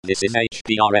This is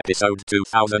HPR episode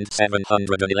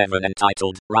 2711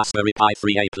 entitled Raspberry Pi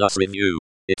 3A Plus Review.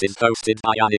 It is hosted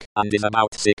by Yannick and is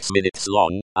about 6 minutes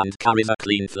long and carries a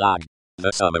clean flag.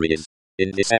 The summary is,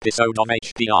 in this episode of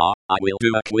HPR, I will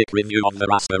do a quick review of the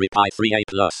Raspberry Pi 3A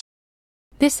Plus.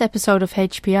 This episode of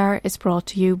HPR is brought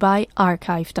to you by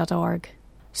archive.org.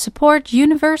 Support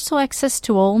universal access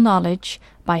to all knowledge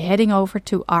by heading over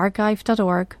to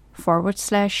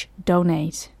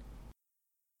archive.org/donate.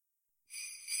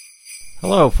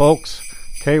 Hello folks,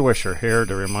 Kay Wisher here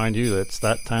to remind you that it's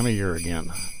that time of year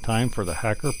again. Time for the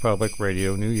Hacker Public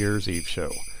Radio New Year's Eve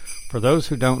show. For those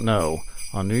who don't know,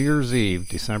 on New Year's Eve,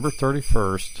 December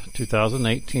 31st,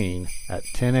 2018, at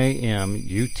 10 a.m.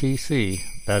 UTC,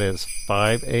 that is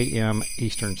 5 a.m.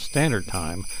 Eastern Standard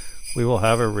Time, we will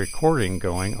have a recording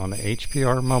going on the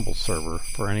HPR Mumble server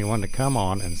for anyone to come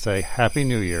on and say Happy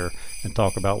New Year and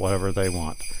talk about whatever they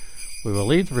want. We will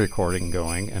leave the recording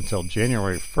going until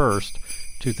January 1st,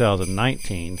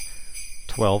 2019,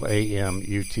 12 a.m.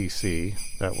 UTC,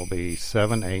 that will be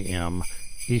 7 a.m.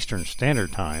 Eastern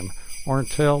Standard Time, or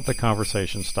until the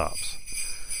conversation stops.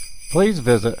 Please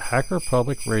visit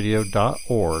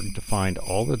hackerpublicradio.org to find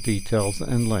all the details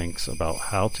and links about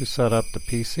how to set up the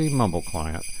PC Mumble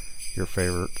client, your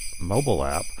favorite mobile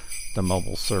app, the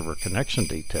mobile server connection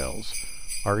details,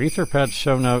 our Etherpad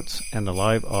show notes, and the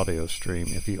live audio stream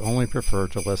if you only prefer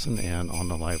to listen in on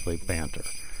the lively banter.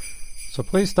 So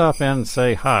please stop in and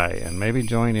say hi and maybe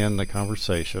join in the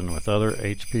conversation with other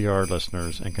HPR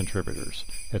listeners and contributors.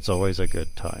 It's always a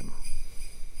good time.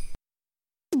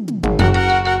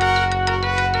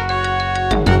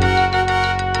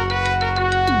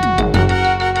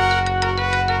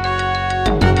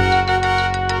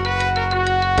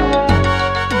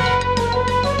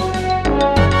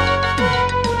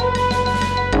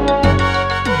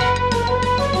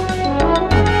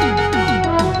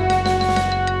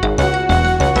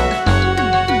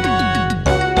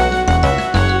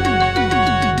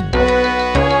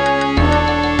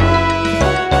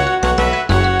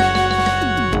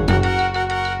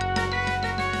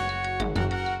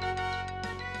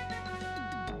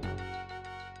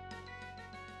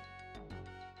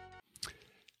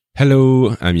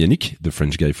 Hello, I'm Yannick, the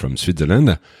French guy from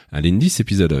Switzerland, and in this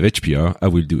episode of HPR, I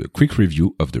will do a quick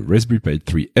review of the Raspberry Pi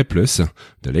 3A+,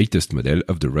 the latest model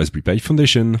of the Raspberry Pi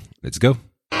Foundation. Let's go!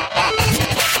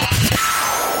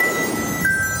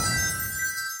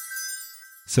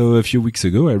 So a few weeks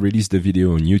ago, I released a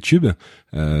video on YouTube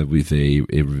with a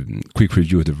quick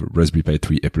review of the Raspberry Pi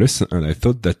 3A+, and I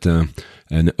thought that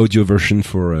an audio version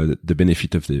for the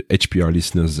benefit of the HPR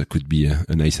listeners could be a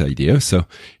nice idea. So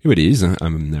here it is.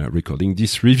 I'm recording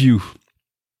this review.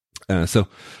 So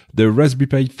the Raspberry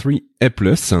Pi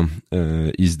 3A+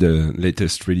 is the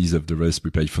latest release of the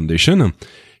Raspberry Pi Foundation.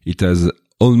 It has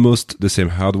almost the same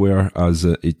hardware as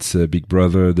its big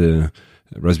brother, the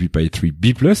Raspberry Pi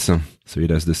 3B+, so it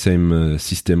has the same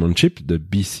system on chip, the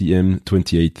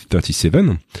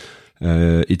BCM2837.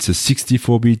 It's a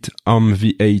 64-bit ARM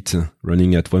v8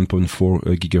 running at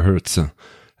 1.4 gigahertz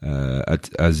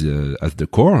as the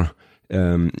core.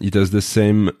 It has the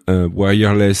same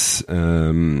wireless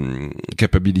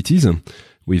capabilities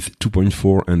with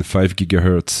 2.4 and 5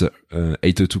 gigahertz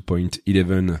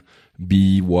 802.11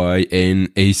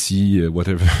 BYNAC,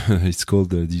 whatever it's called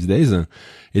these days.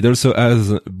 It also has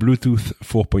Bluetooth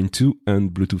 4.2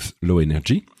 and Bluetooth Low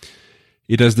Energy.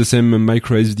 It has the same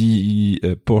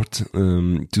microSD port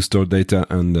to store data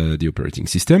and the operating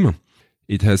system.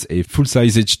 It has a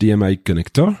full-size HDMI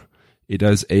connector. It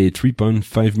has a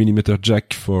 3.5mm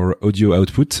jack for audio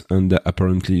output and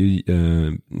apparently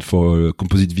for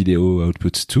composite video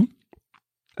output too.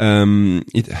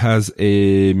 It has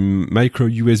a micro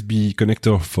USB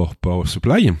connector for power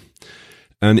supply,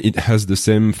 and it has the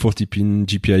same 40-pin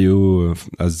GPIO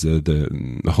as all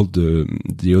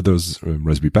the others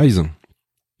Raspberry Pis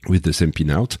with the same pin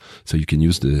out, so you can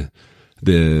use the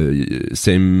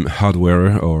same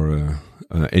hardware or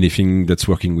anything that's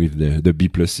working with the B+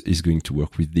 is going to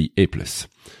work with the A+.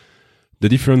 The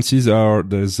differences are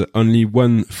there's only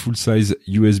one full-size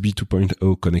USB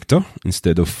 2.0 connector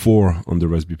instead of 4 on the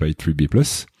Raspberry Pi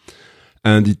 3B+,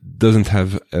 and it doesn't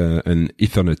have an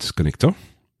Ethernet connector.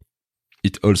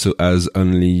 It also has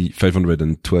only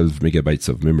 512 megabytes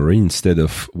of memory instead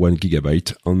of 1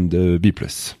 gigabyte on the B+.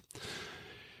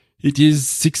 It is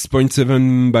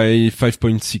 6.7 by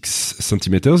 5.6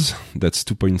 centimeters, that's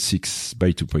 2.6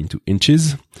 by 2.2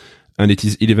 inches. And it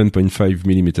is 11.5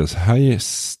 millimeters high,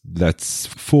 that's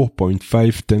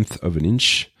 4.5 tenths of an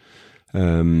inch.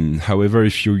 However,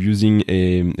 if you're using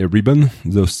a ribbon,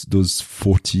 those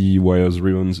 40 wires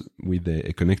ribbons with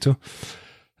a connector,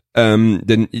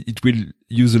 then it will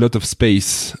use a lot of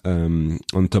space on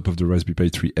top of the Raspberry Pi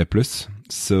 3A+.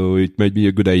 So it might be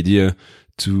a good idea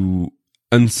to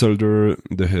unsolder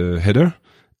the header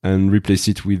and replace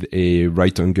it with a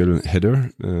right angle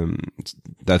header.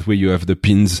 That way you have the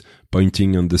pins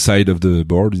pointing on the side of the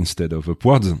board instead of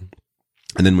upwards.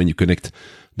 And then when you connect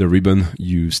the ribbon,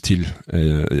 you still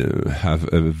have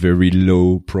a very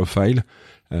low profile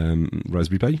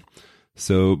Raspberry Pi.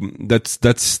 So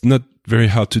that's not very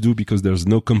hard to do because there's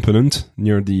no component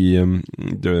near the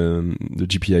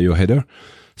GPIO header.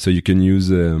 So you can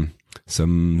use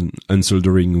some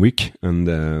unsoldering wick,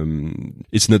 and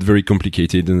it's not very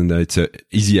complicated, and it's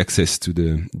easy access to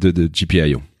the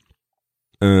GPIO.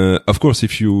 Of course,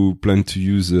 if you plan to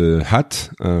use a hat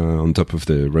on top of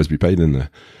the Raspberry Pi, then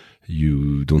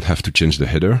you don't have to change the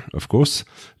header, of course.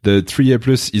 The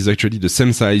 3A+ is actually the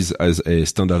same size as a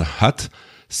standard hat.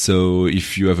 So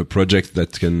if you have a project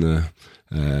that can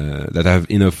that have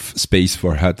enough space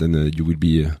for hat, then you will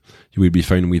be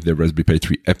fine with the Raspberry Pi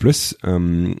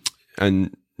 3A+.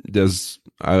 And there's,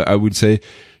 I would say,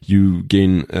 you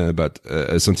gain about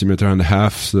 1.5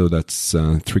 centimeters, so that's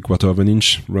 3/4 of an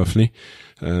inch roughly.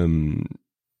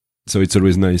 So it's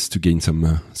always nice to gain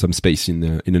some space in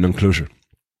an enclosure.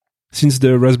 Since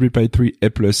the Raspberry Pi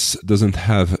 3A+ doesn't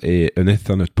have an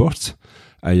Ethernet port,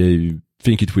 I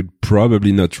think it would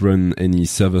probably not run any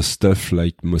server stuff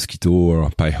like Mosquito or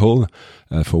Pi-hole,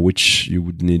 for which you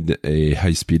would need a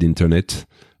high-speed internet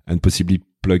and possibly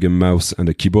plug a mouse and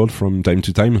a keyboard from time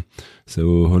to time.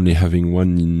 So only having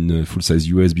one in a full-size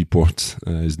USB port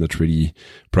is not really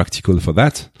practical for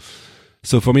that.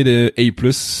 So for me, the A+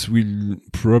 will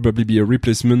probably be a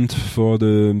replacement for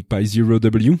the Pi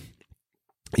 0W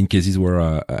in cases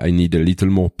where I need a little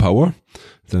more power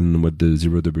than what the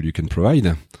 0W can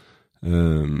provide.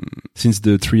 Since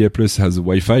the 3A+ has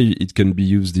Wi-Fi, it can be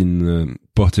used in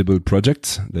portable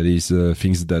projects. That is,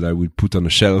 things that I would put on a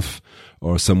shelf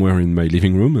or somewhere in my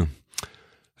living room.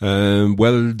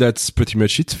 Well, that's pretty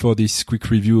much it for this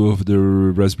quick review of the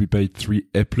Raspberry Pi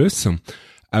 3A+.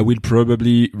 I will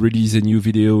probably release a new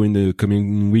video in the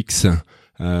coming weeks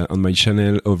on my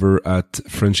channel over at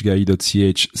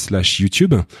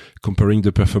frenchguy.ch/YouTube, comparing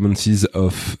the performances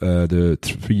of the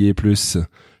 3A+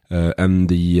 and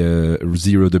the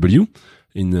 0W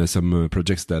in some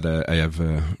projects that I have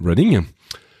running.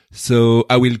 So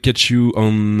I will catch you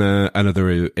on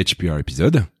another HPR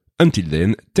episode. Until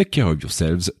then, take care of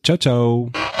yourselves. Ciao, ciao!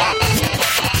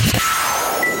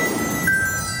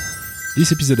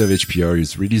 This episode of HPR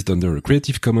is released under a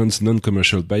Creative Commons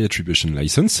non-commercial by attribution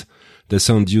license. The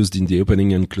sound used in the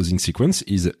opening and closing sequence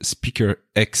is Speaker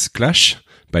X Clash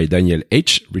by Daniel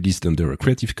H., released under a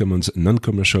Creative Commons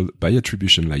non-commercial by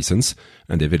attribution license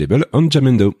and available on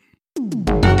Jamendo.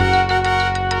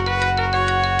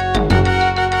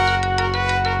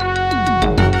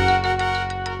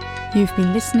 You've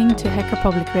been listening to Hacker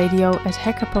Public Radio at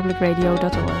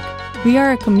hackerpublicradio.org. We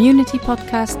are a community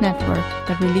podcast network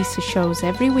that releases shows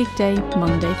every weekday,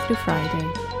 Monday through Friday.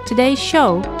 Today's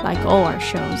show, like all our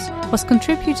shows, was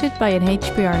contributed by an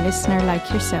HPR listener like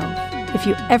yourself. If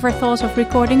you ever thought of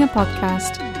recording a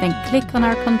podcast, then click on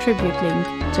our contribute link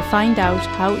to find out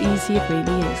how easy it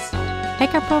really is.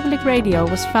 Hacker Public Radio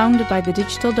was founded by the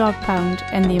Digital Dog Pound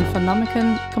and the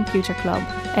Infonomicon Computer Club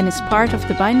and is part of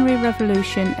the binary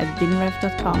revolution at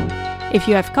binrev.com. If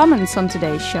you have comments on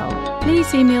today's show,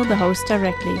 please email the host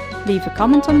directly, leave a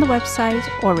comment on the website,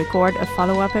 or record a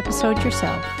follow-up episode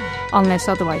yourself. Unless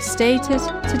otherwise stated,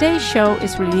 today's show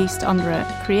is released under a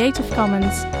Creative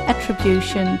Commons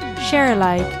Attribution Share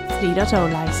Alike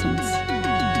 3.0 license.